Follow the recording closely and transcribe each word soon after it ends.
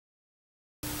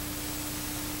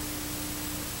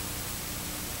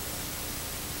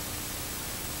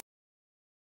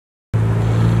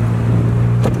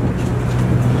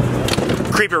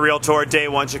Creep It Real Tour, Day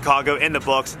 1, Chicago, in the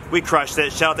books. We crushed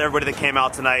it. Shout out to everybody that came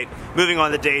out tonight. Moving on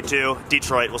to Day 2,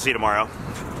 Detroit. We'll see you tomorrow.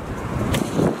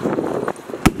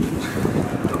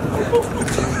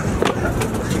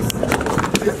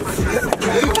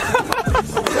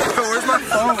 Where's my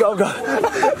phone? Go.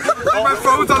 My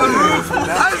phone's on the roof.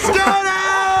 Let's get it!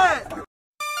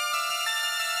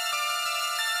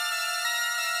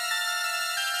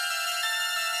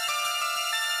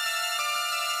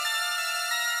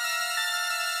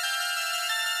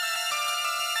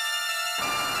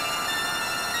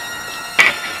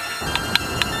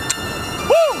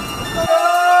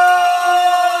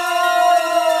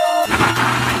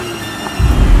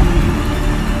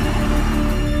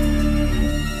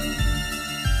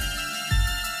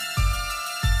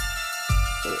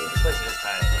 This place is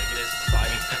tight, like it is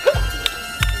tight.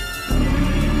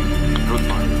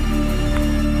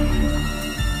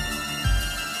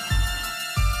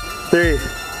 Three.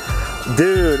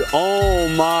 Dude, oh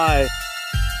my.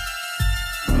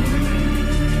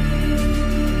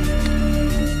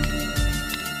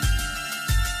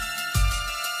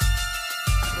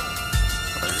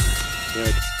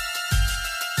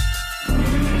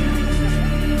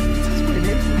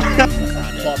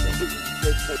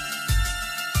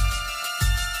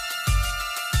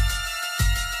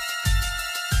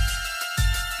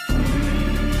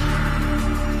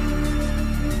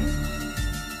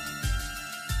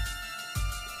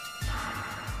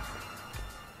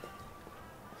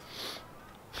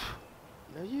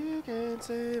 You can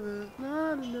save it,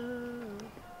 not enough.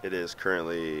 It is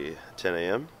currently 10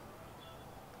 a.m.,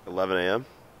 11 a.m.,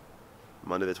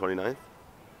 Monday the 29th.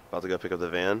 About to go pick up the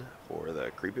van for the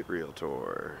Creep It Real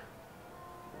Tour.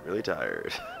 Really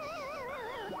tired.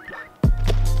 We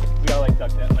gotta like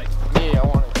duck that, like. Yeah, I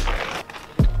want it.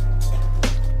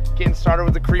 Getting started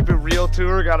with the Creep It Real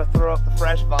Tour. Gotta throw up the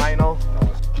fresh vinyl.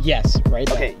 Yes, right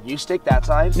there. Okay, you stick that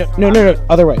side. No,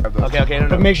 other way. Okay, no.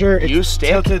 But make sure it's you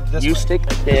stick. tilted this you way. stick.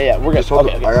 Yeah, we're good.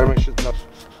 Okay. I gotta make sure. No.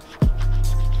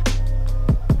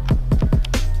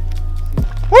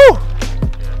 Woo!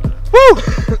 Woo!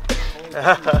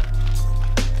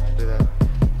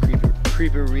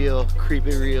 Creep it real, creep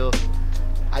it real.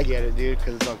 I get it, dude,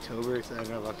 because it's October. It's the end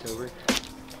of October.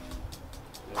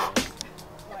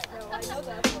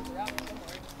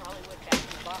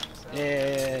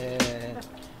 Yeah.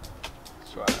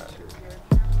 Swag.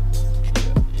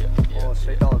 Oh,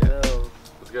 straight dollar bills.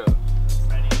 Let's go.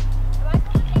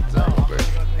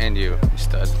 And you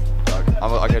stud.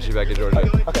 I'll catch you back in Georgia.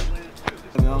 Okay.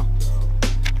 No.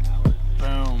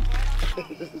 Boom.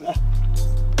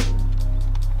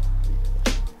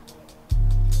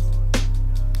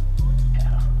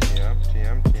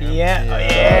 TM. Yeah. Oh,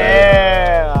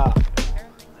 yeah. I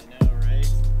know, right?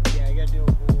 Yeah, I gotta do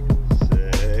a whole...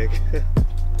 Sick.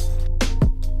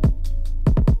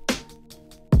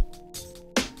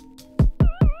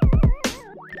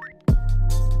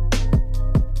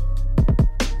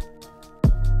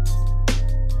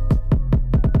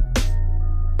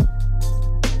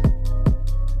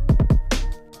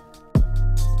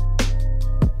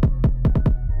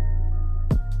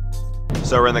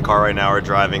 So we're in the car right now. We're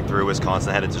driving through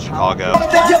Wisconsin, headed to Chicago.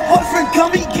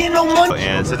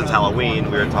 And since it's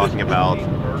Halloween, we were talking about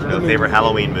favorite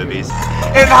Halloween movies.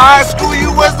 In high school,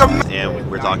 you was the. And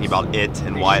we're talking about It,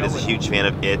 and Wyatt is a huge fan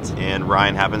of It, and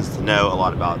Ryan happens to know a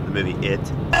lot about the movie It.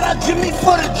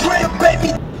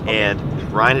 And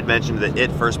Ryan had mentioned that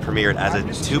It first premiered as a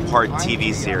 2-part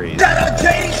TV series.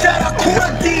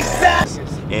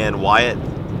 And Wyatt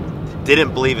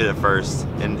didn't believe it at first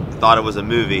and thought it was a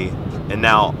movie. And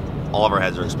now all of our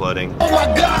heads are exploding.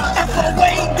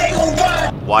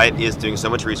 Wyatt is doing so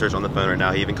much research on the phone right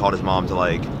now. He even called his mom to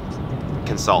like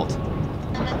consult.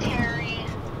 Cemetery,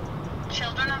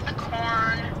 Children of the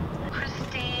Corn,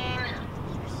 Christine,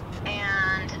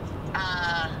 and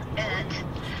It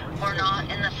were not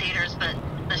in the theaters, but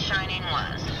The Shining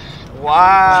was.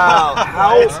 Wow.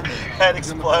 Wyatt's head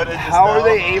exploded. How are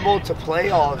they able to play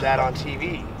all of that on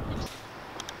TV?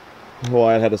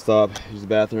 Wyatt had to stop. Use the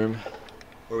bathroom.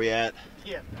 Where we at?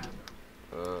 Yeah.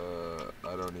 I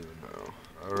don't even know.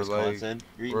 We're Wisconsin.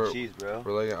 You're eating cheese, bro.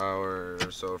 We're like an hour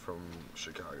or so from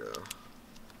Chicago.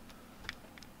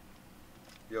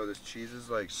 Yo, this cheese is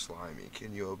like slimy.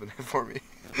 Can you open it for me?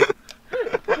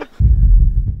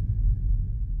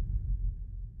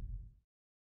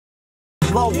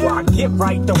 Low rock, get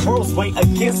right, the world's weight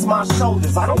against my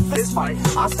shoulders. I don't fist fight,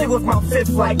 I stay with my fifth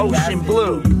like ocean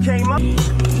blue. You came up.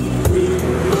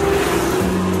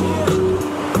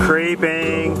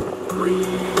 Creeping,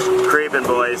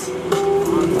 boys.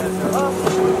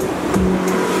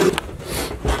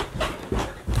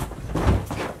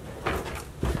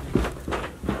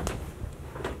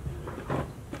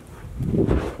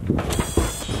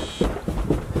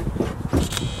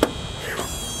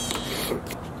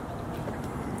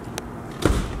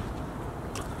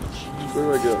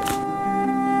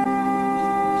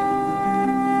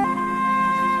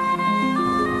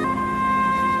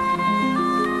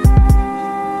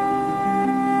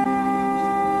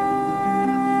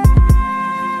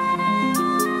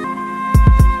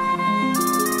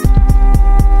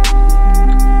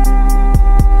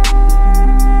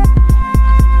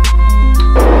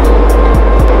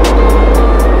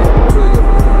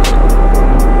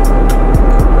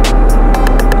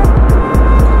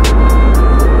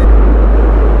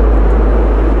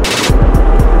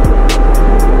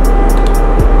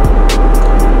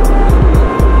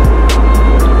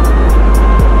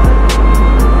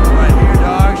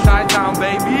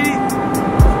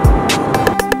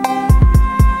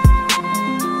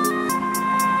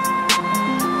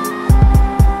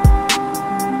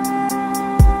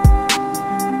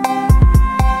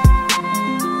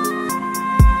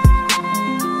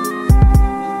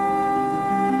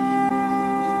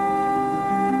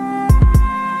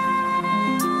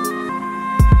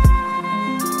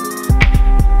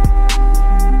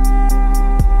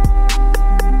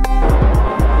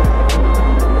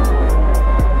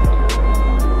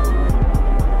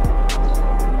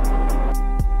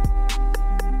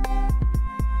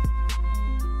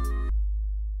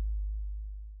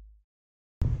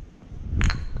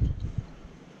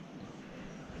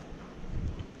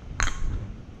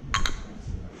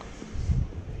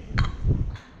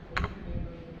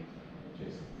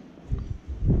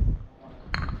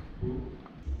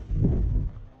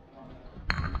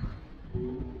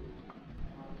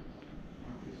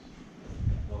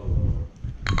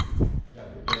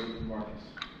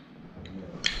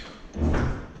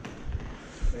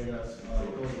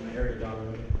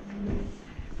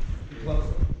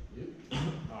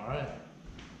 Alright.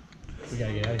 We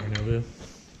gotta get out of here, Nobu.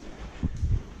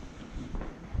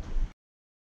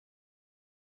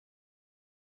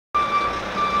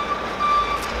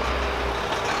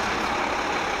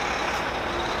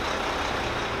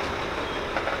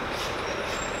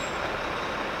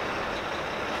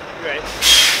 You ready?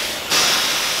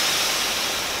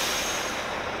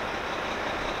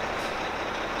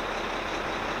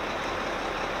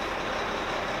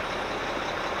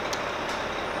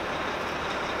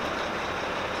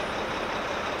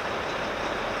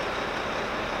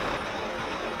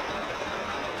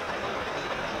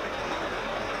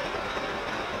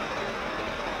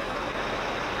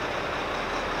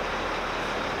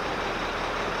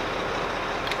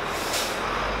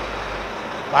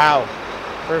 Wow.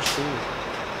 First seed.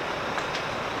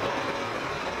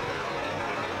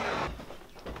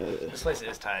 This place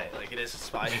is tight. Like, it is a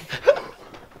spot.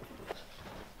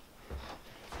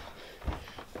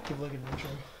 Keep looking, intro.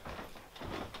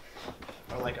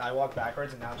 Or like I walk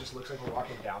backwards and now it just looks like we're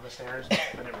walking down the stairs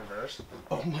and in reverse.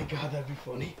 Oh my god, that'd be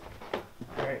funny.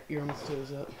 Alright, your arms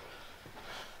toes up.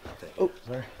 Oh,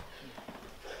 sorry.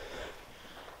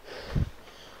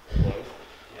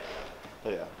 Oh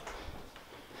yeah.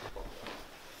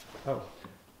 Oh.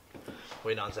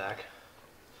 Waiting on Zach.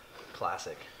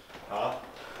 Classic. Huh?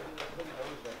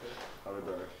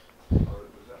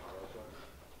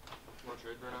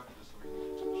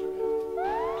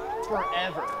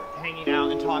 Forever hanging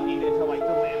out and talking until like the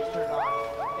lamps turned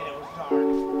on and it was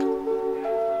dark.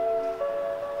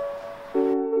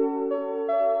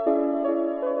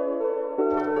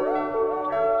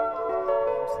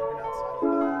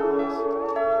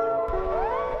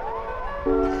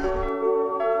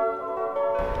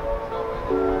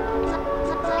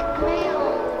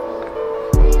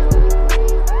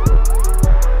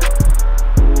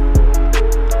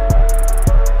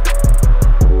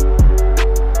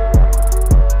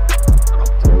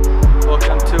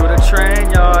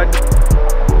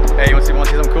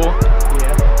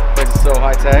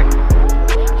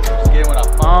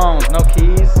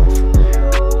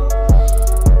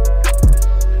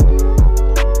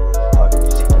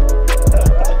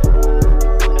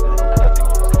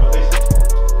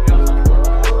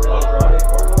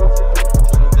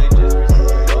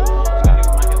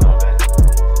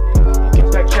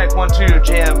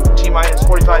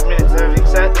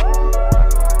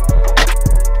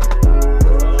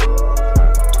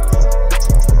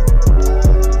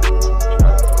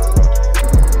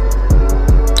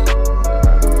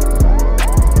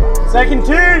 Second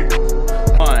tee!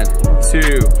 1, 2,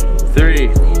 3,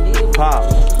 pop,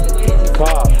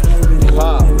 pop,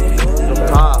 pop,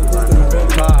 pop,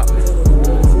 pop,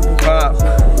 pop,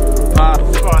 pop.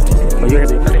 Oh, you're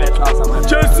gonna be pretty awesome.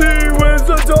 Jesse wins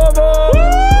the double!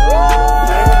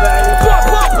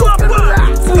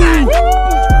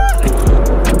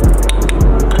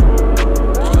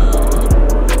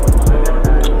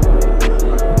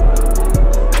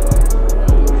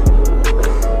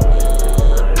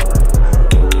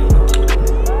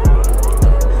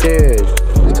 Dude,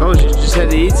 I told you, just had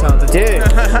to eat something. Dude.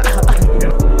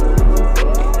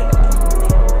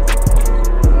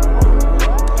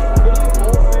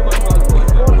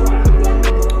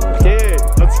 Dude,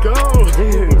 let's go.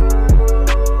 Dude.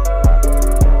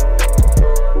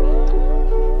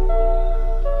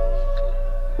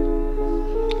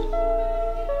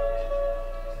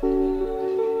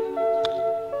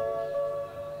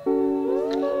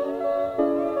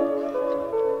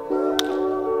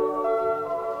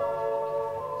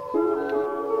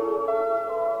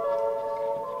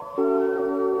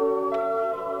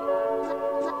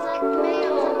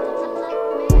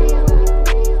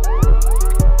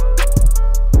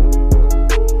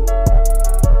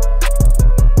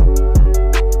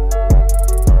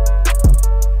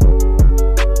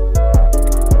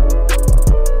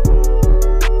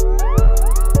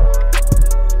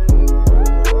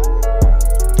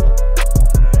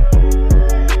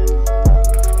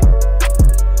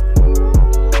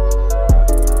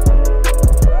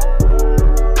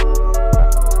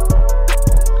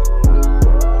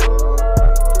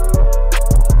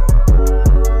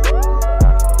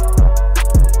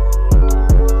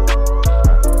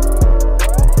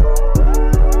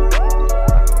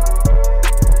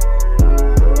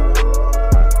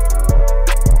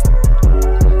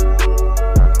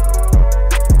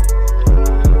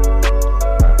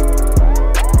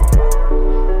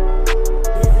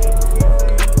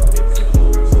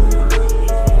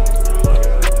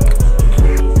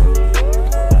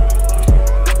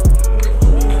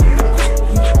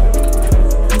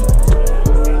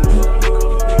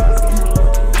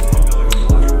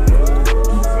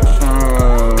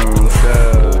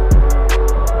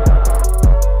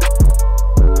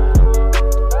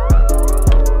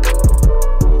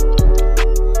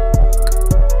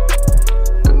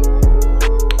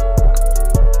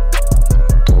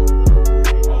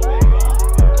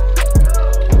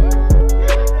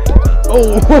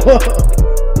 Oh!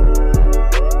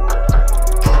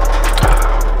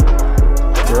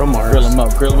 Grill marks. Grill 'em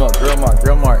up, grill 'em up, grill mark,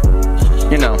 grill mark.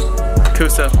 You know,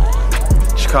 Coosa,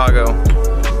 Chicago,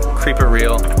 Creeper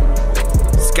Reel,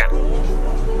 Scat.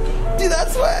 Dude,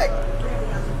 that's swag.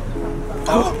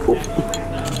 Oh, cool.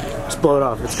 Just blow it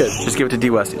off. It's good. Just give it to D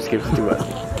Westy. Just give it to D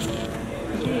Westy.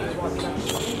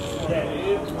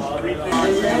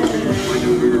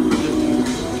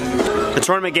 The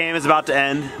tournament game is about to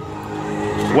end.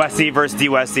 Westy versus D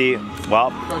Westy.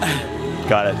 Well,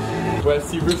 got it.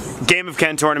 Westy versus. Game of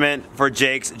Ken tournament for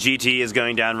Jake's GT is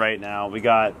going down right now. We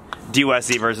got D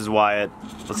Westy versus Wyatt.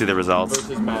 Let's see the results.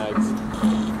 Versus Mags.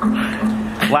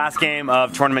 Last game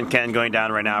of Tournament Ken going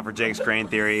down right now for Jake's Grain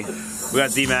Theory. We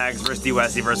got D-Mags versus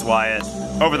D-Westy versus Wyatt.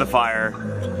 Over the fire.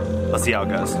 Let's see how it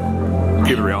goes.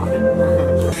 Keep it real. What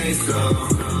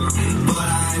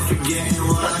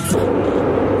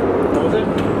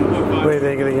do you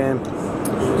think of the game?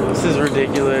 This is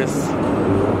ridiculous.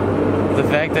 The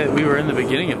fact that we were in the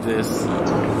beginning of this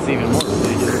is even more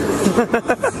ridiculous.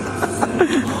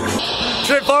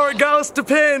 Straightforward goes to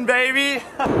pin, baby!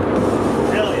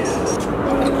 Hell yeah.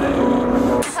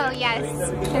 Oh yes,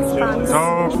 fist bumps.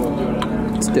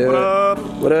 Let's do it.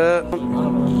 What up?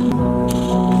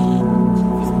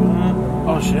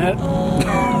 Oh shit.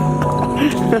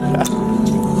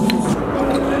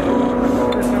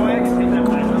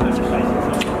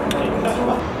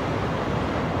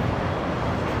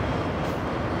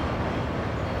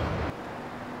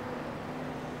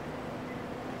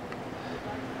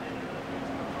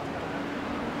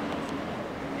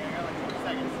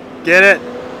 Get it!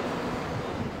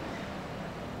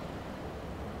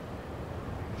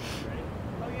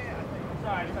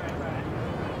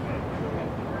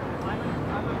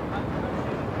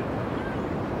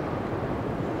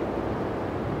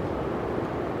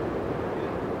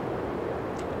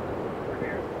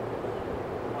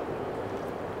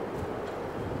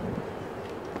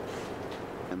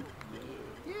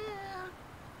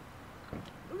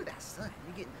 Look at that sun.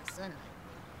 You're getting that sun.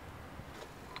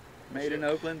 Made in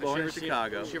Oakland, born in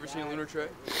Chicago. Has she ever seen a lunar tray?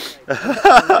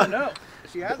 No.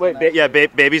 She has. Wait,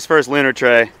 baby's first lunar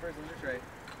tray.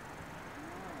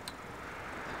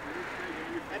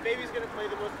 That baby's gonna play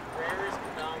the most rarest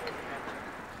Kendama ever.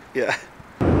 Yeah.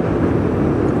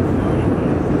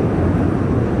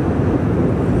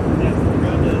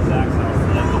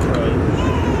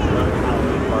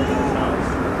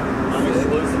 I'm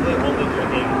exclusively only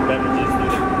drinking beverages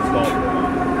through the skull. The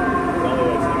only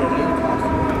way it's gonna go down.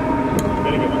 I'm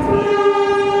gonna get one tonight.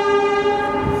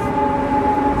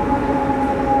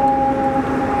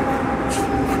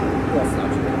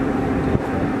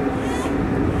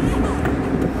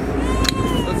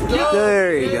 Let's go!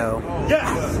 There you go.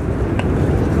 Yes!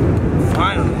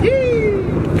 Finally.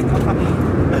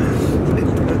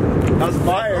 That was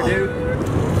fire, dude.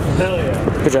 Hell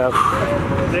yeah. Good job.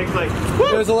 Jake's like,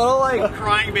 There's a little like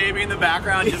crying baby in the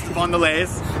background just upon the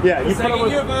lace. yeah, you put up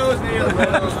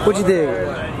with What'd you do?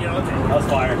 That was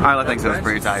fire. I think so. It was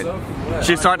pretty tight.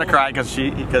 She's starting to cry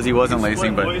because he wasn't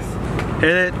lacing, but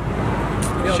hit it.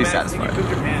 She's satisfied.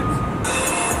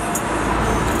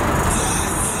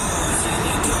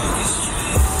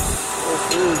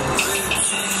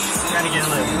 trying to get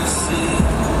loose.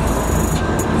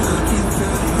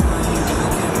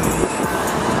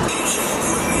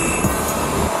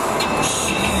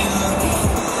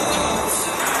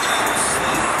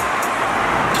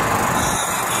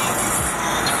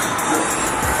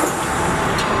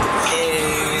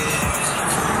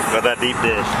 Got that deep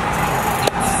dish.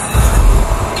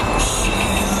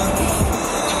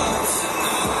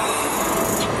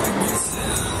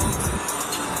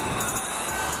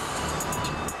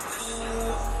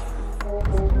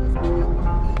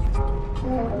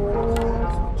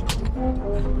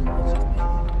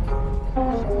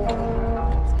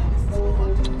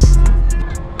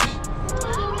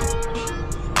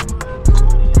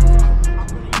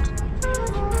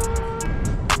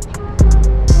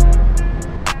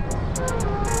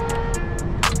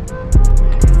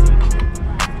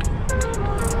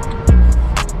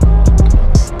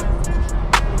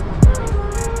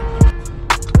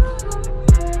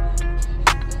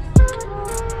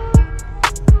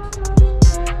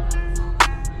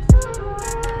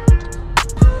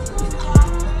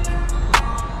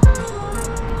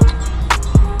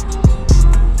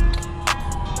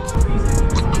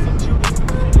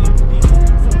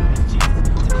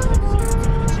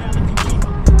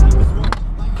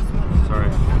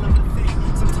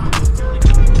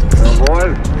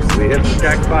 We hit the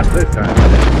jackpot this time.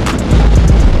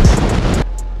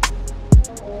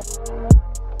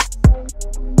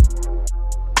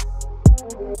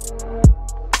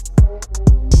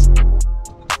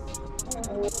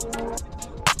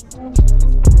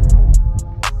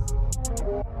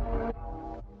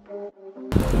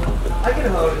 I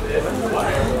can hold it.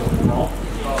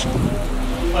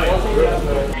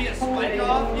 Be a spike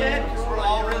off yet? Because we're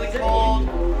all really cold.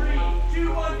 3,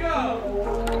 2, 1, go!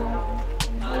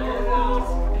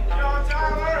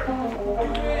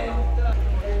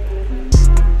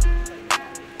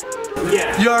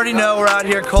 You already know we're out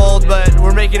here cold, but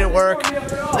we're making it work.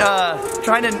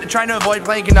 Trying to avoid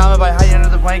playing Kendama by hiding under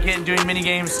the blanket and doing mini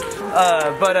games.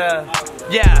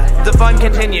 Yeah, the fun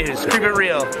continues. Keep it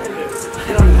real.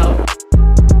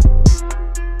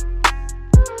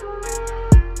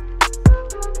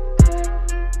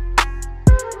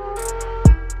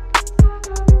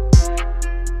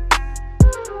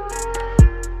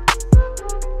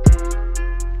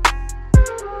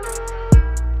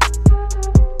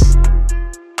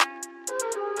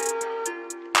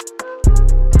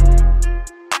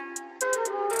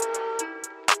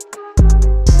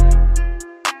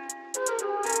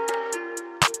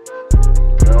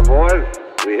 Well, boys,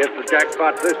 we hit the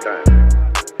jackpot this time.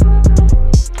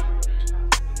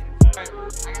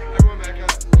 Everyone back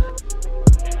up.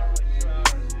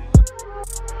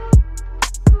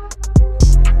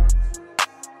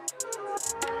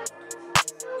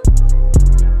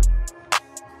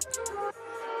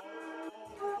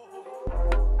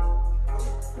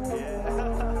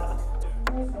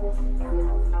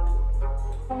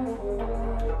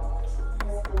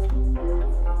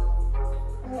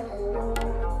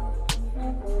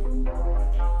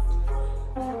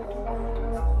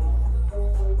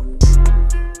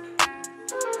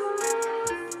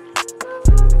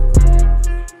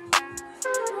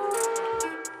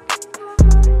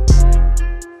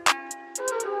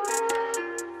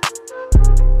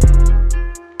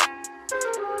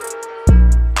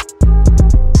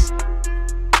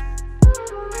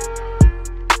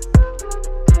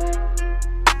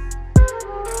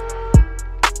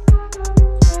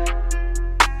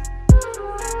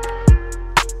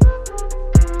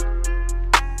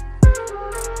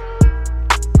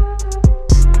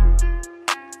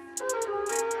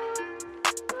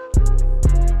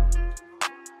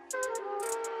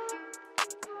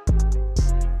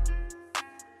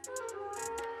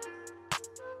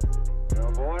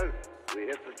 Well, boys, we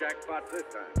hit the jackpot this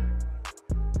time.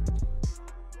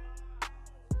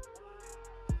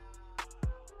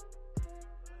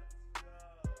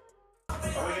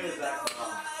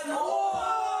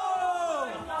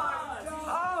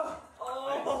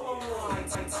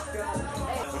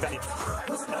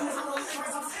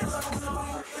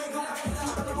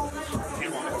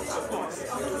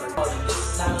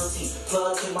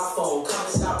 Plug in my phone, come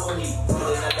and stop on me.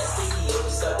 Feeling like that sticky, it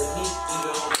was stuck with me.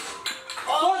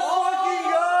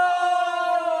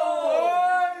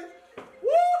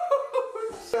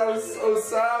 That was so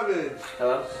savage.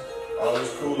 Hello? Oh,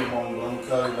 it's cool, Mom. I'm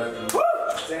cutting back in.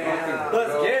 Damn.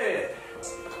 Let's get it.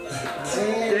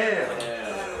 Damn.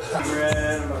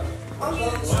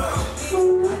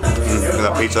 Look at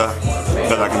that pizza.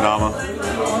 Got that kendama.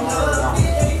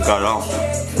 Got it all.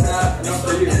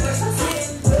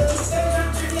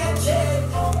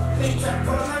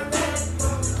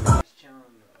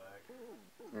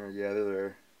 Yeah, they're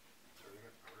there.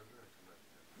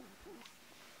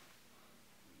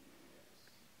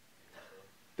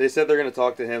 They said they're going to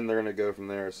talk to him, they're going to go from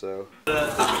there, so. To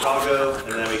Chicago,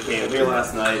 and then we came here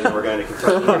last night, and we're going to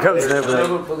Kentucky. Here comes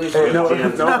Nobu.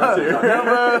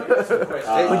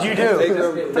 What'd you do?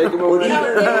 Take them away.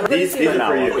 These are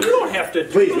for you. You don't have to.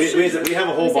 Please, we have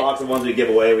a whole box of ones we give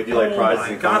away. We do like prizes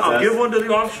and contests. I'll give one to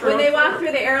the officer. When they walk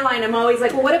through the airline, I'm always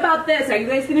like, well, what about this? Are you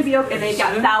guys going to be okay? And they've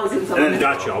got thousands of them.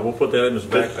 Gotcha. We'll put that in his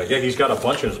backpack. Yeah, he's got a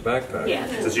bunch in his backpack. Yeah.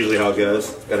 That's usually how it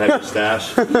goes. Gotta have your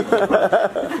stash.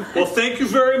 Well, thank you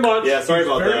very much. Yeah, sorry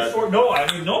about that. No, I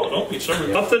mean, no, don't be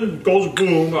sorry. Nothing goes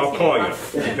boom, I'll call you.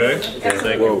 Okay? Thank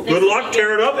you. Good luck,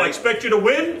 tear it up. I expect you to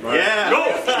win. Yeah.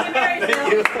 Go. Thank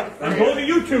you. I'm going to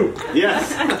YouTube.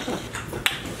 Yes.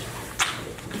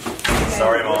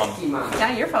 Sorry, Mom.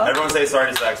 Not your fault. Everyone say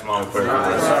sorry to Zach's mom quick.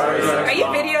 Sorry. Are you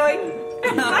videoing?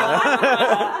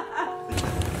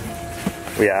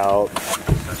 We out.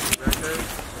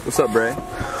 What's up, Bray?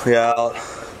 We out.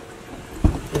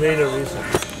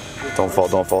 Don't fall,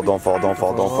 don't fall, don't fall, don't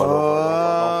fall, don't fall,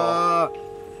 don't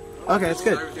fall. Okay, that's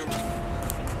good.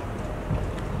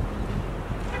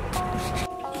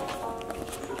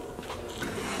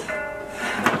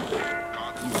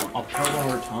 I'll try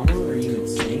one more. Are you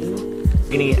insane?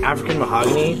 You're gonna get African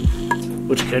mahogany,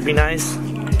 which could be nice.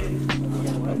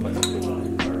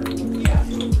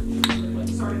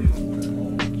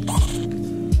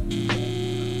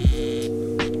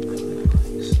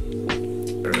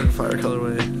 super fire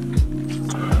colorway.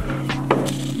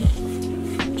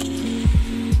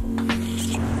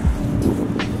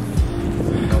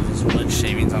 All these wood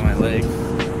shavings on my leg.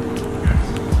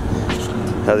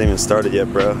 Hasn't even started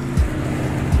yet, bro.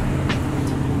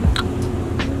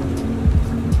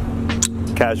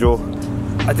 Casual.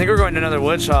 I think we're going to another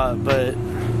wood shop, but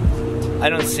I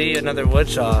don't see another wood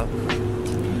shop.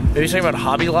 Maybe talking about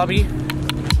Hobby Lobby?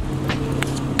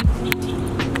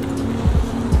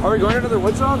 Are we going to another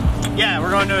wood shop? Yeah, we're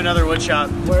going to another wood shop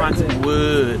to find some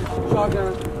wood.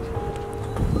 Shotgun.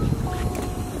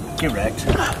 Get wrecked.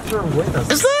 Sure, wait,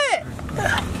 It's lit!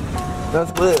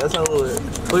 That's lit, that's not lit.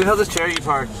 Look at how this chair you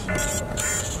parked.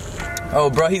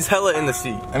 Oh, bro, he's hella in the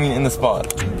seat. I mean, in the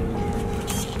spot.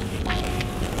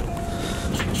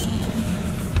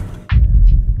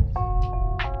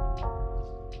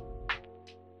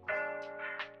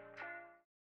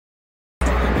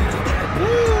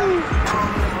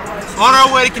 On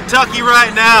our way to Kentucky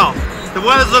right now. The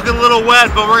weather's looking a little wet,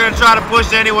 but we're gonna try to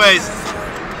push anyways.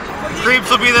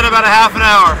 Creeps will be there in about a half an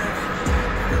hour.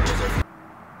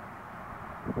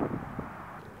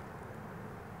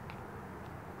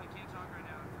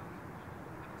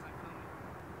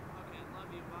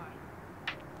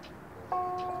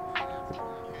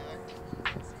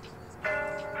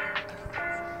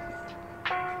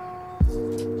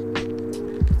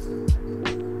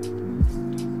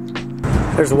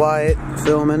 There's Wyatt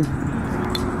filming.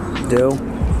 Dill.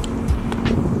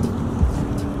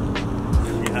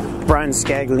 Yeah. Bryan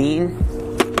Scagline.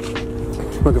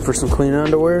 Looking for some clean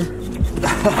underwear. Look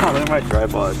at my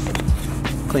tripod.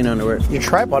 Clean underwear. Your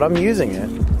tripod, I'm using it.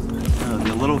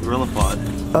 The little gorilla pod.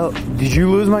 Oh, did you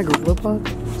lose my gorilla pod?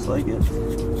 Just like it.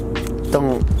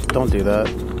 Don't do that.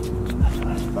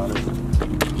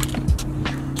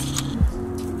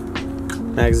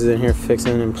 Mags is in here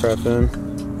fixing and prepping.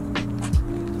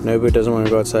 Nobu doesn't want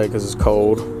to go outside because it's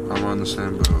cold. I'm on the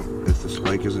same boat. If the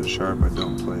spike isn't sharp, I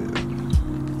don't play it.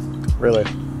 Really?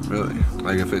 Really.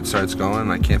 Like if it starts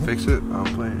going, I can't fix it, I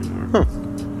don't play it anymore. Huh.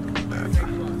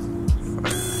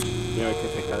 Yeah, I can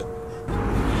pick that.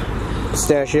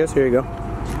 Pistachios, here you go.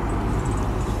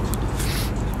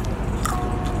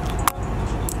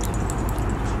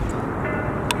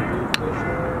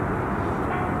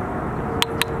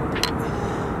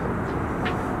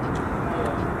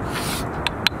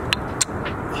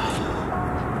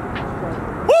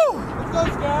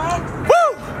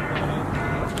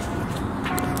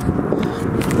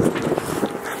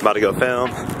 About to go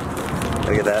film.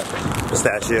 Look at that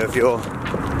pistachio fuel.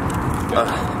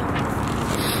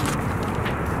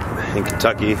 In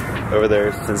Kentucky, over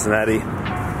there, Cincinnati.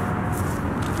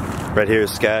 Right here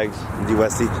is Skaggs,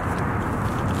 USA.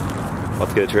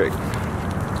 Let's get a trick.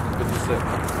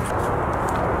 56.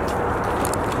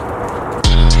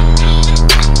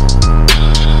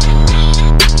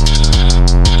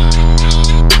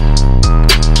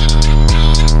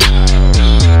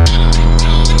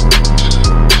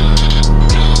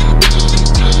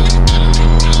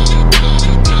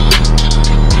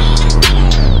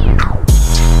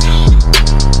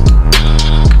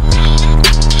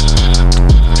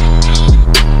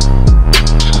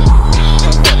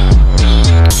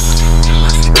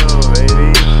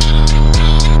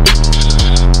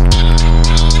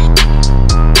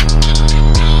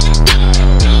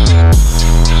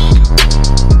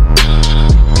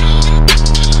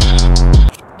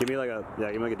 Give me like a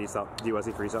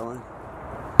DUSC freestyle line.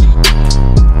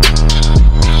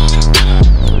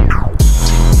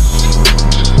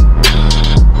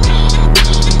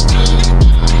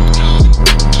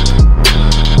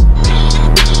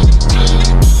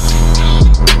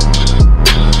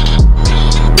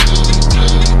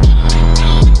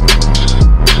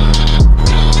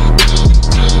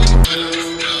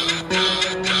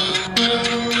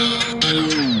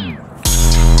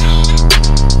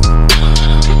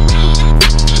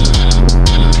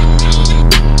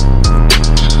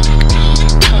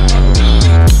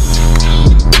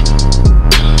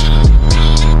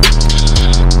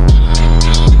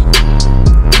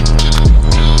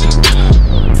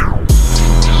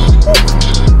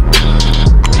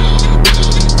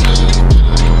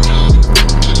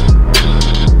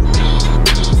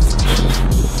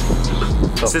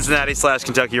 Cincinnati /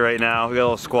 Kentucky right now. We got a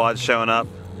little squad showing up.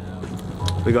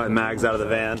 We got Mags out of the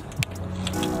van.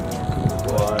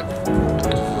 Squad.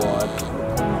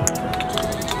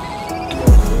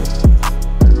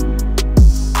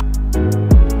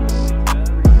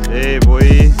 Hey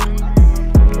boy.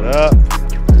 What up?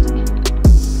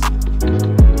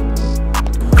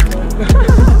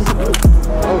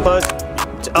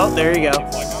 Oh, there you go.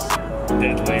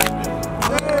 Deadly.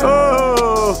 Oh!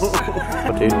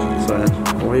 Dude,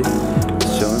 we?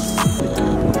 Just chilling.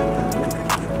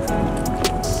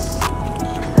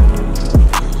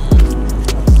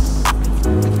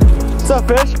 What's up,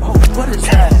 fish? Oh, what is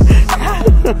that?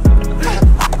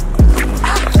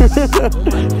 Oh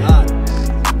my god.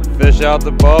 Fish out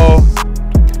the bow.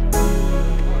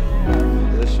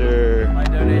 Fisher. My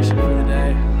donation for the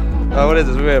day. Oh, what is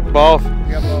this? We got both. We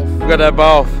got both. We got that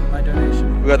both. My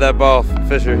donation. We got that both.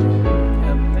 Fisher.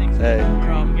 Yep, thanks. Hey.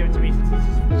 Give it to me.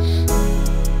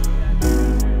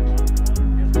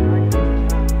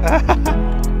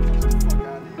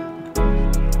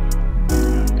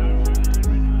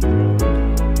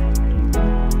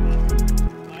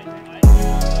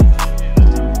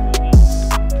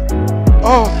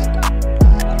 Oh!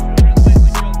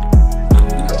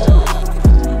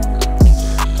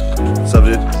 What's up,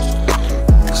 dude?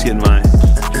 Just getting my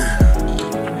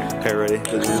hair ready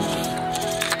for the gym.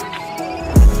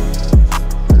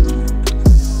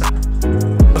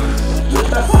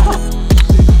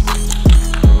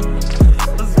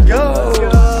 Let's go!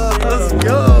 Let's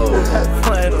go!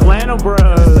 Flannel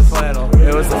bros. The flannel.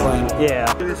 It was the flannel.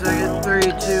 Yeah. Give me a second. 3,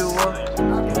 2, 1.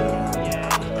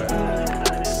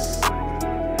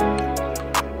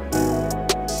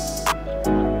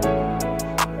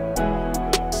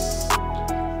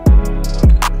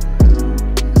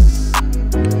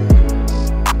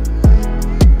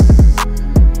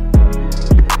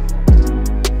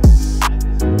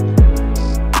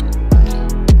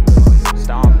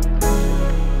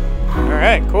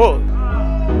 Alright, cool.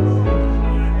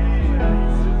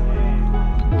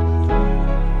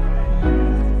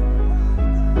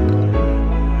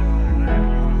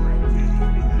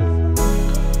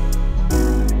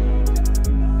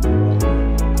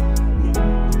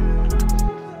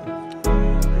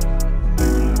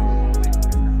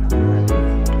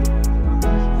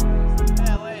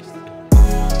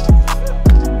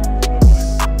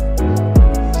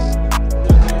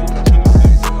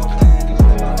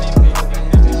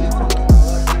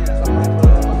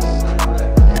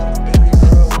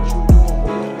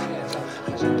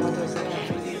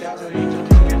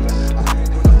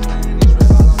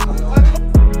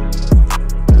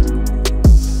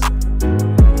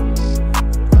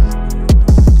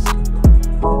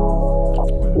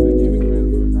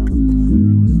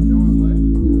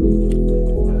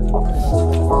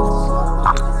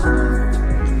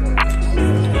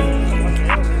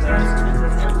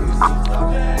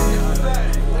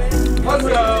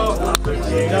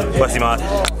 Westy mod,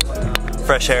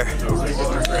 fresh hair,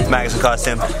 Magnuson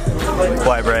costume,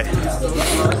 Wyatt Bray.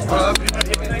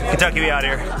 Kentucky, we out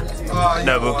here.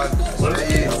 Nobu.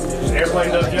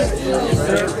 Airplane does good.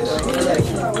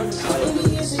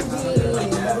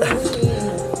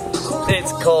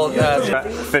 It's cold, guys.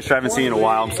 Fish I haven't seen in a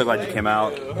while. I'm so glad you came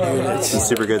out. It's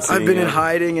super good seeing I've been you. in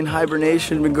hiding and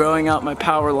hibernation, been growing out my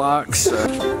power locks.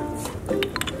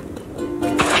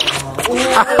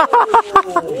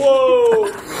 Whoa!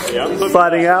 Yeah, I'm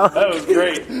sliding out. That was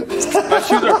great. My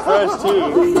shoes are fresh too.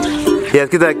 Yeah,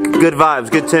 let's get that good vibes,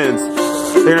 good tunes.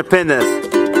 They're gonna pin this.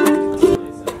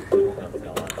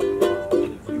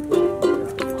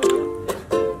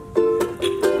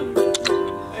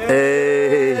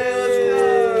 Hey.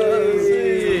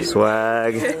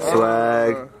 Swag,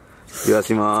 swag.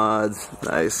 USC mods.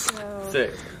 Nice.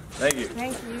 Sick. Thank you.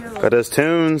 Thank you. Got those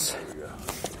tunes.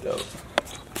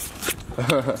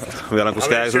 We got Uncle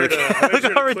Skaggs. Look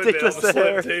how ridiculous the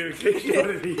hair.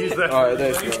 Alright,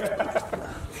 thanks.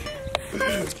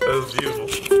 That was beautiful.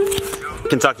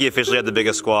 Kentucky officially had the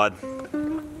biggest squad.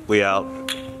 We out.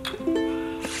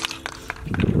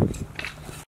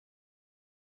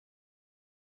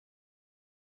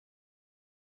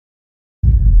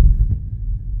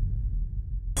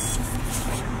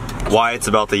 Wyatt's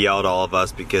about to yell at all of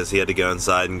us because he had to go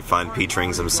inside and find peach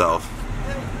rings himself.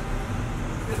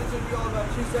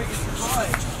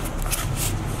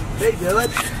 Hey, Dylan.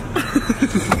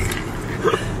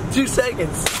 2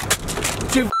 seconds.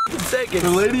 2 seconds. The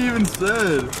lady even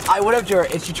said. I went up to her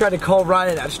and she tried to call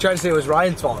Ryan. I was trying to say it was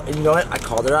Ryan's fault. And you know what? I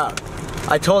called her out.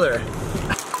 I told her.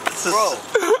 Bro.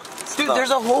 Dude, there's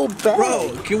a whole bag.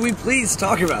 Bro, can we please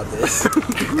talk about this?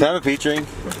 Can I have a peach ring?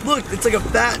 Look, it's like a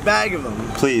fat bag of them.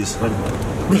 Please.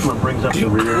 This one brings up the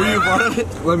rear. Were you a part of it?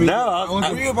 Were you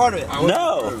a part of it?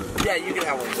 No. Yeah, you can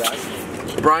have one, Zach.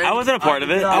 Brian, I wasn't a part of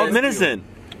it. I was innocent.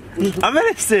 I'm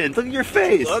innocent. Look at your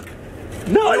face. Look.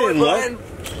 No, I didn't look.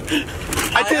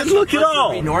 I didn't look at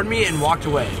all. He ignored me and walked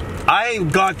away. I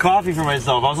got coffee for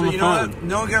myself. I was on the phone.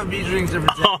 No one got beach drinks every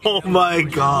day. Oh my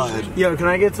god. Yo, can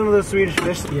I get some of those Swedish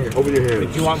fish? Here. Open your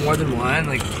hand. Do you want more than one?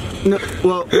 Like. No,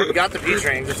 well, you got the peach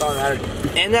rings. That's all that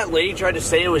matters. And that lady tried to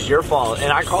say it was your fault,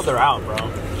 and I called her out, bro.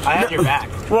 I had your back.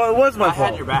 Well, it was my fault. I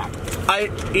had your back.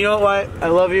 You know what? I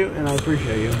love you, and I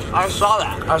appreciate you. I saw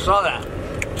that. I saw that.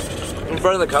 In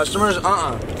front of the customers?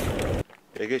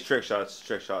 Yeah, get trick shots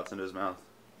into his mouth.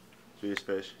 Swedish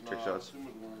fish, trick shots.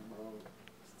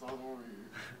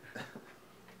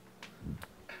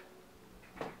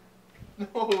 No,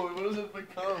 what does it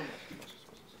become?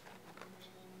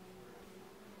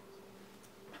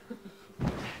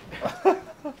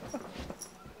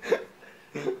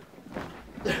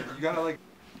 You gotta like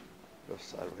go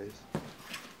sideways.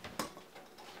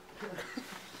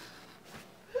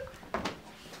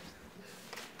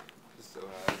 Just so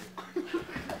happy.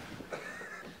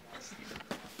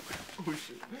 Oh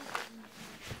shit.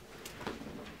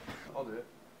 I'll do it.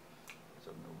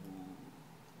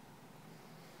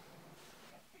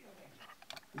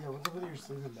 Yeah, what's up with your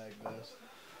sleeping bag vest?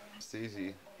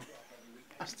 Steezy.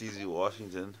 Steezy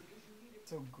Washington. It's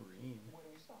so green.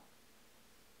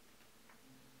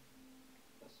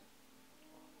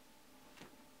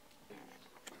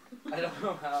 I don't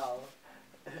know how.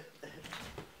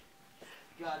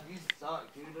 God, you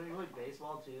suck, dude. Don't you play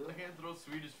baseball too? I can't throw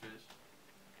Swedish fish.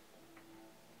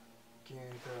 Can't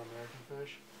even throw American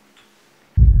fish.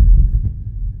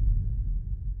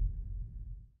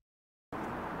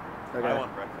 Okay. I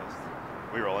want breakfast.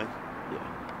 We rolling? Yeah.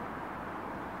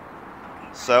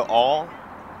 So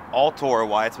all tour,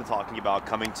 Wyatt's been talking about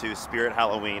coming to Spirit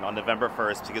Halloween on November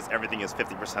 1st because everything is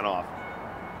 50% off.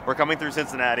 We're coming through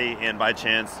Cincinnati, and by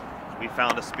chance, we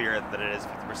found a Spirit that it is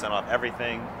 50% off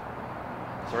everything.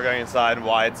 So we're going inside, and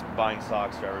Wyatt's buying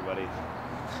socks for everybody.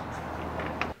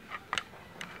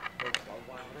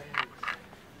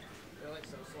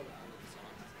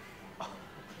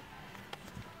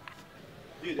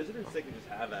 Dude, those have been sick to just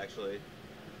have, actually.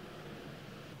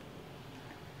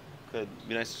 Could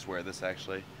be nice to just wear this,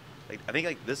 actually. Like, I think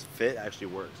like this fit actually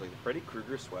works. Like the Freddy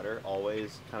Krueger sweater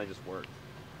always kind of just worked.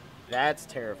 That's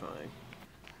terrifying.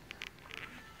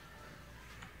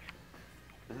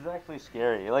 This is actually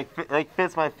scary. It like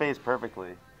fits my face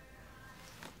perfectly.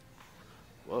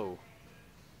 Whoa.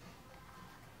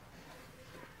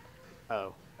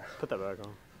 Oh, put that back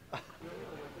on.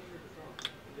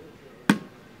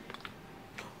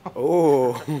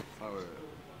 Oh.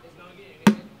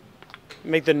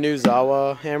 Make the new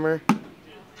Zawa hammer.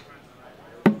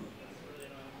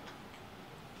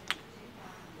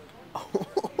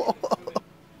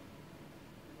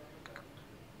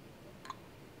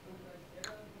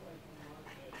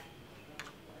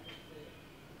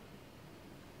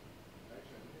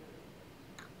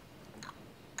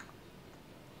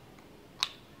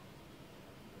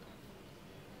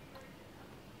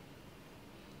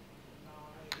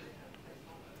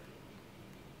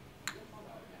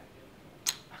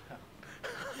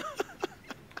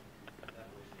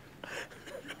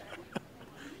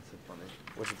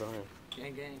 What's it on?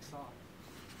 Gang, stop.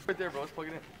 Right there, bro. Let's plug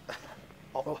it in.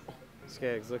 Oh.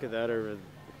 Skags, look at that over.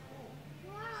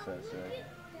 So sick.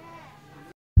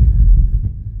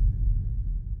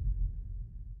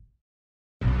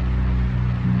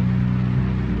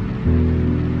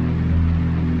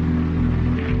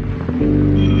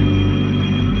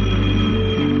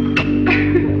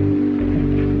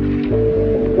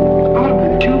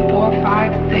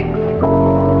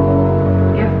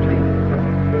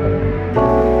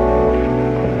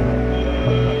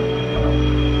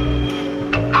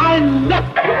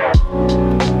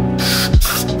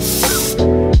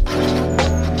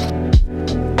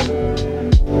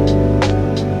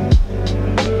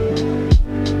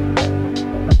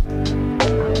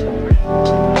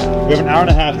 We have an hour and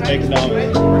a half to make Kendama.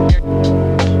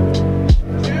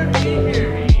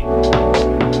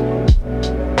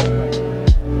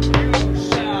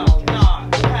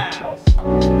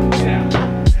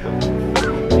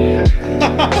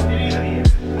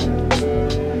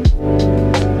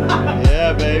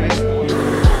 Yeah, baby.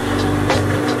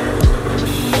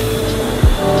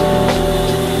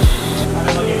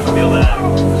 Feel that.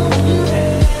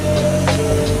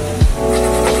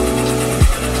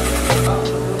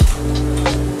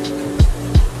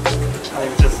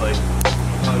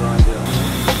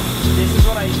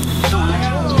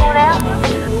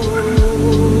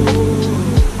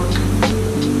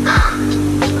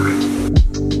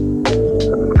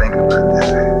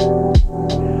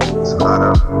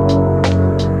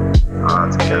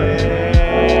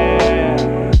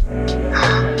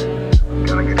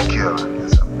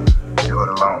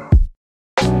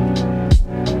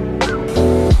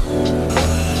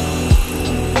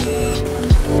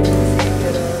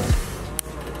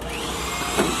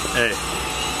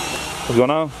 What's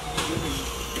going on?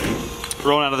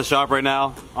 rolling out of the shop right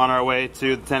now, on our way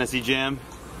to the Tennessee Jam.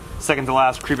 Second to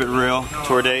last Creep It Real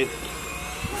tour date.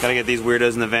 Gotta get these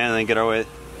weirdos in the van and then get our way.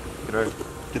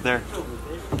 Get there.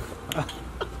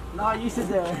 No, you sit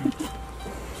there.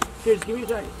 Here, just give me a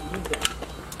second.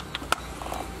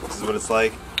 This is what it's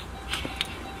like.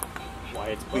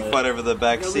 We fight over the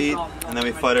back seat, and then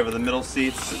we fight over the middle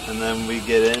seats, and then we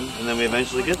get in, and then we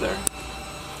eventually get there.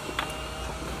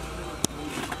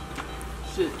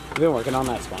 Shit. You've been working on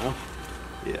that smile?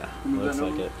 Yeah. Looks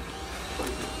like it.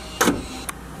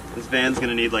 This van's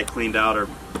gonna need like cleaned out or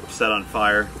set on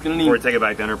fire before we take it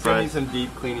back to Enterprise. It's gonna need some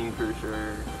deep cleaning for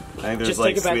sure. I think there's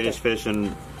like Swedish fish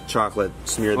and chocolate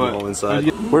smeared the whole inside.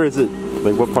 Where is it?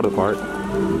 Like what part of the part?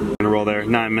 I'm gonna roll there.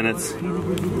 9 minutes.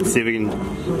 See if we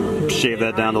can shave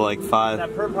that down to like 5.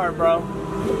 That per part, bro.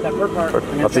 That per part.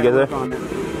 Let's get there.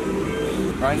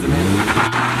 Ryan's the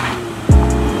man.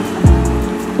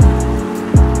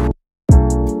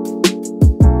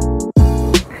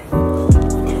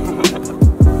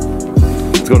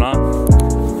 What's going on?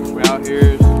 We're out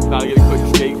here about to get a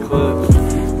quick skate clip.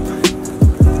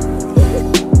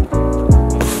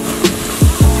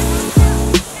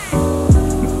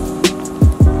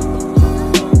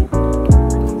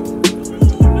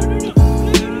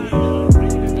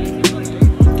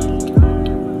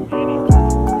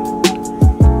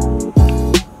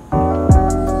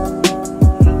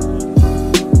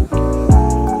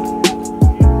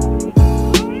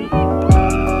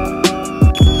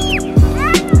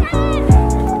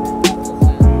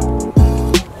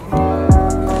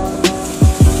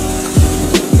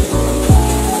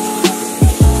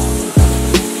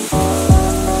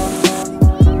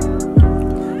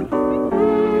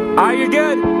 Are you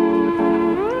good?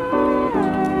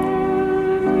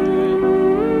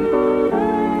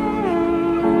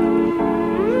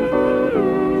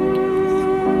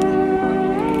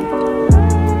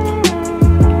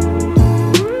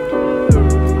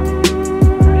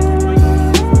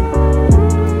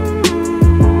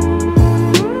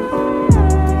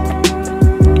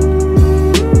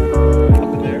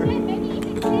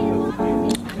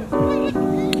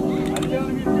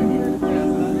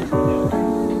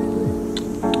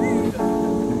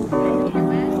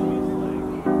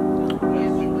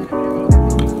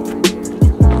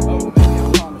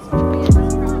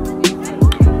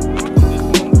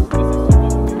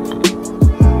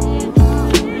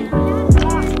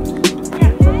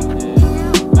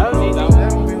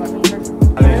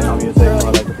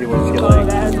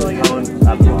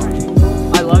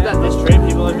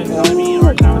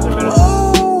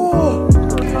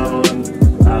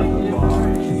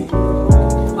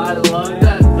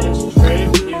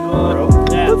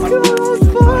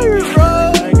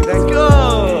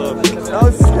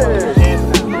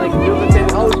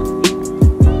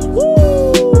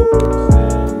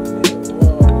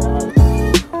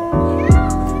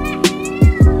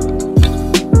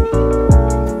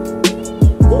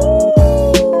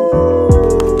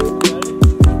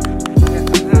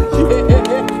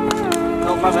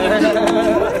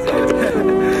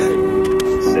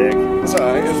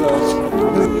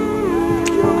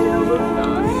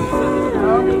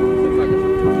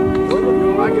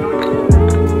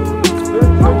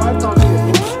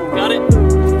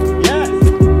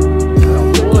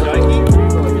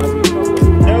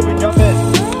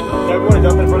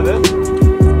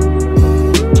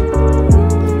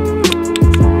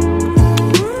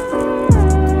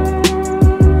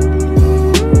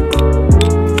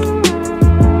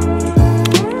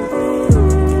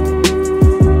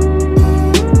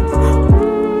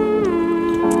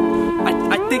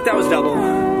 That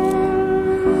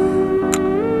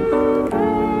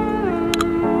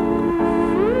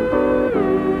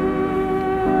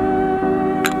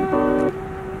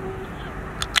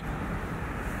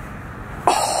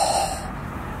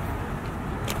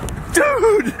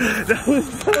was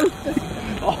so sick.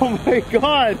 Oh my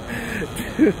god.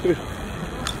 Dude.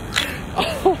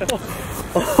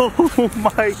 Oh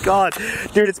my god.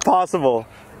 Dude, it's possible.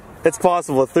 It's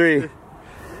possible. 3.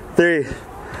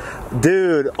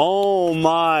 Dude, oh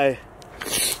my.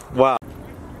 Wow.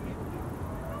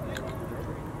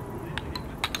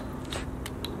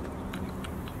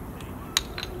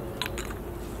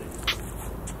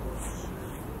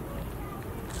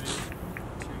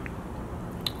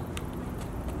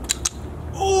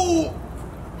 Oh!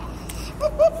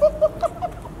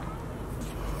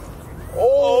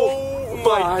 Oh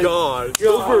my god.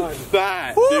 Those were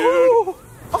fat, dude.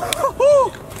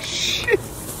 Oh, shit.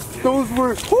 Those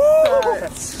were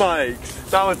fat spikes.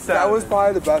 That was sad. That was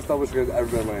probably the best double straight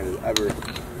I've ever been landed, ever.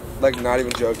 Like, not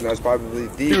even joking, that was probably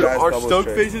the dude, best our double stoke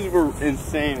straight. faces were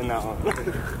insane in that one.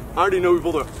 I already know we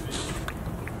pulled a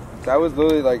That was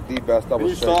literally like the best double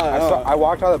You shake. saw it, I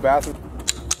walked out of the bathroom.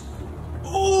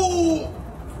 Oh!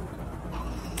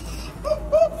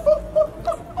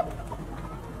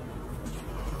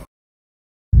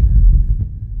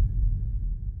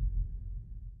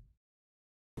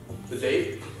 The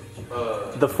date?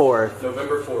 The 4th.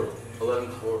 November 4th.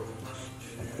 11/4.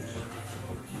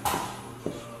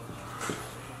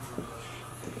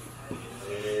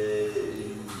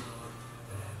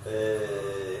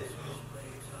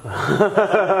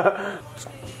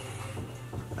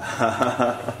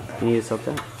 You need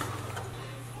something?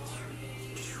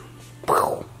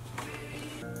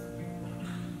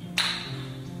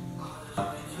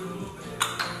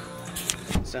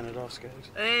 Send it off, Skaggs.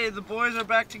 Hey, the boys are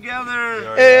back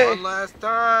together. Hey. One last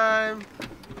time.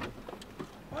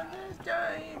 One last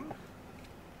time.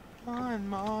 One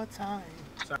more time.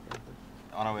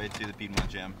 On our way to the Piedmont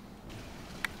Gym.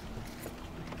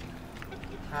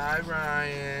 Hi,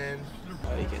 Ryan.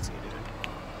 Oh, you can't see it,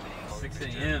 dude.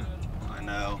 6 a.m. I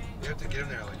know. You have to get him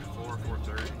there like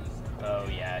 4:30. Oh,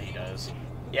 yeah, he does.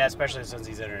 Yeah, especially since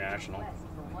he's international.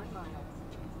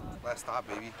 Last stop,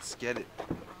 baby. Let's get it.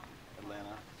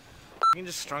 Atlanta. You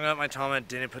just strung up my tongue and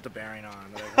didn't put the bearing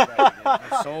on.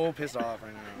 I'm so pissed off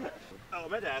right now. Oh, I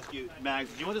meant to ask you, Max,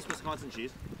 do you want this Wisconsin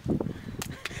cheese?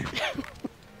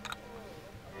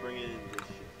 Bring in this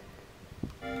shit.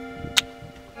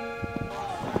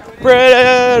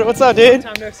 Brandon, what's up, dude?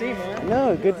 Time no see, man.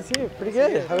 No, good to see you. Pretty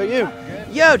good. How about you?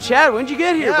 Yo, Chad, when'd you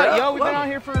get here, bro? Yo, we've been out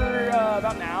here for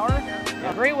about an hour.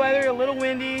 Great weather, a little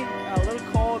windy, a little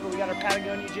cold, but we got our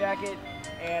Patagonia jacket,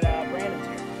 and Brandon's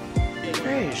here.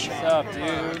 Great. What's up,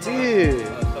 dude? Dude.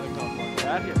 Southern California. We're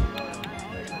out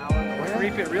here.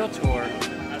 Reap It Real Tour,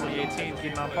 2018,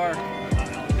 Piedmont Park.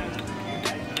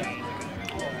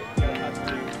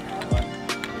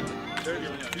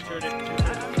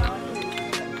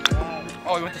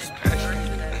 Oh, you went to special.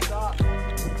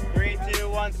 3, 2,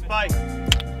 1, spike.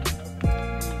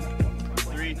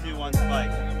 3, 2, 1,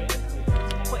 spike. I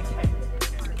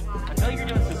feel like you're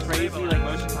doing some crazy like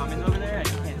motion comments over there. I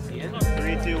just can't see it.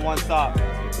 3, 2, 1, stop.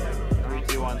 3,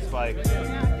 2, 1, spike.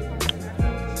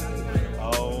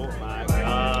 Oh my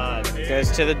god. Goes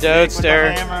to the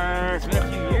Dodester. It's been a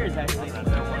few years actually since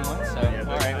there won one, so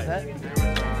alright with that.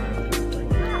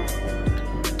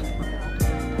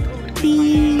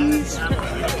 Peace.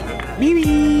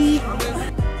 Mimi.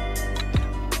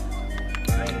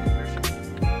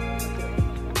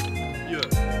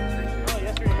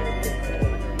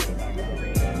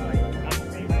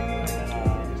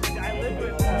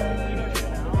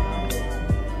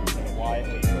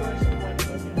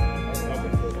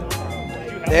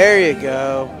 There you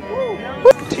go.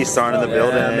 She's starting in the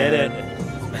building. Yeah, made it.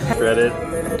 Shredded.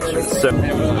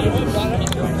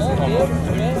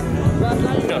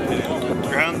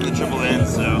 Ground the triple in,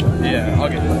 so. Yeah, I'll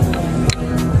get it.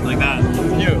 Like that.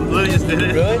 You literally just did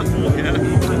it. Really? Yeah.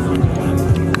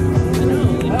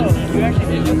 Oh, you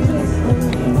actually did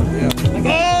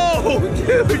Oh,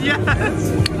 dude, yes!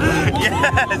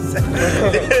 Yes!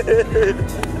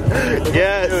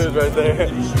 Yes! It was right there.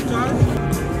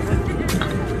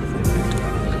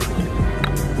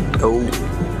 Oh.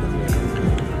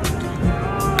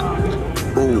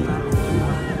 Oh.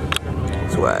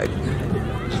 Swag.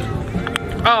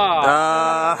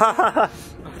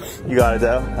 You got it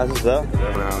though? That's what's up?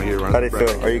 How do you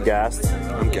feel? Are you gassed?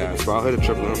 I'm gassed, but I'll hit a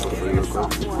triple in for you real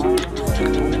quick.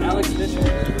 Alex Fisher.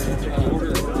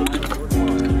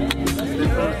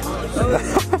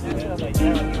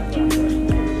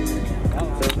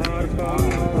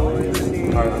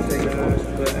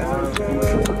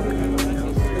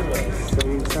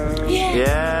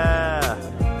 Yeah.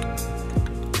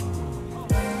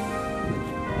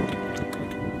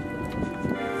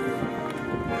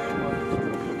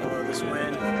 Oh, this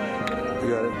wind. You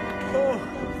got it.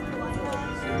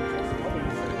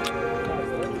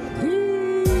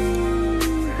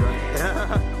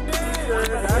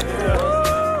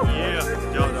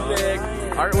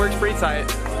 Yeah. Art works pretty tight.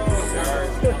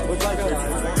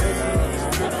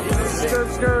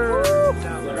 Skirt.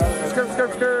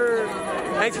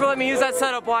 Thanks for letting me use that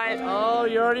setup, Wyatt. Oh,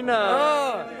 you already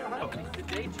know.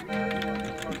 You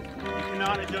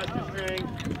cannot adjust your string.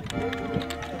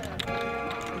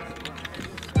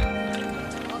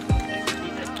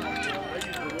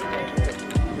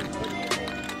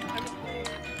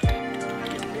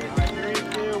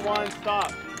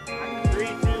 Stop. 3,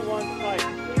 2, 1, spike.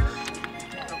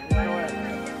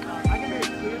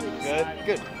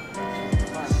 Good.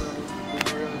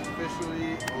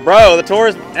 Bro, the tour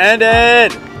is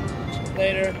ended.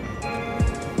 Later.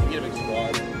 Get a big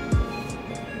squad.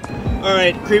 All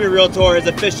right, Cream It Real tour is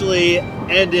officially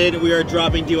ended. We are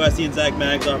dropping DUSC and Zach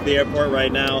Mags off the airport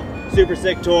right now. Super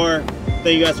sick tour.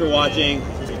 Thank you guys for watching.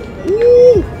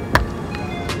 Woo!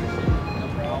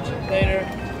 Later.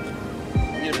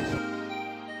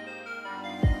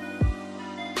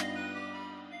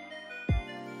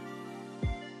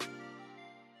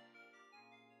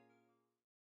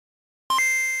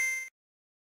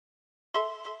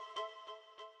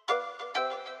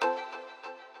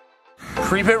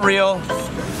 Creep It Real,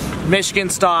 Michigan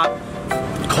stop,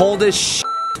 cold as shit.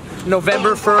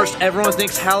 November 1st, everyone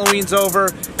thinks Halloween's over.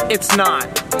 It's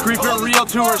not. Creep It Real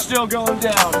tour still going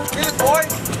down. Get it, boy.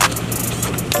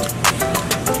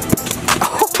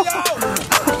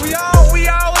 We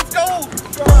out, let's go.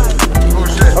 Oh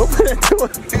shit. Open it to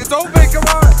it. It's open, come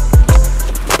on.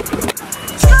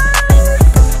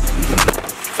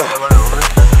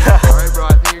 Alright bro, I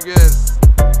think you're good.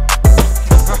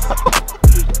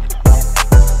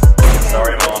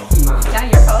 Sorry, Mom. Yeah,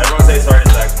 your fault. Everyone say sorry to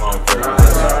Zach's mom first.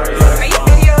 Sorry. Are you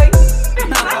videoing?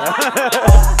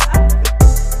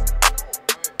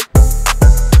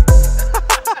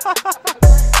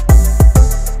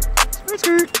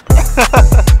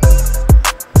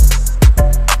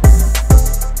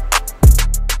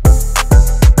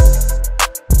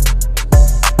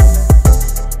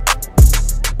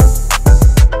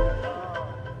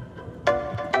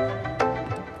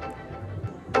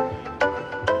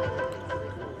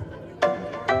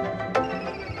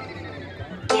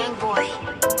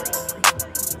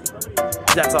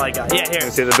 That's all I got. Yeah, here.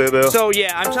 See the boo-boo? So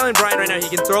yeah, I'm telling Bryan right now he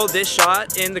can throw this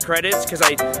shot in the credits because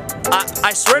I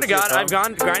swear to God I've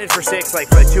grinded for 6 like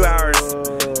for 2 hours,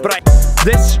 but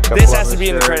this has to be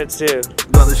in the credits too.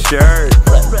 Another shirt.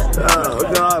 Oh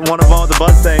God, one of them with the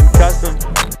Mustang custom.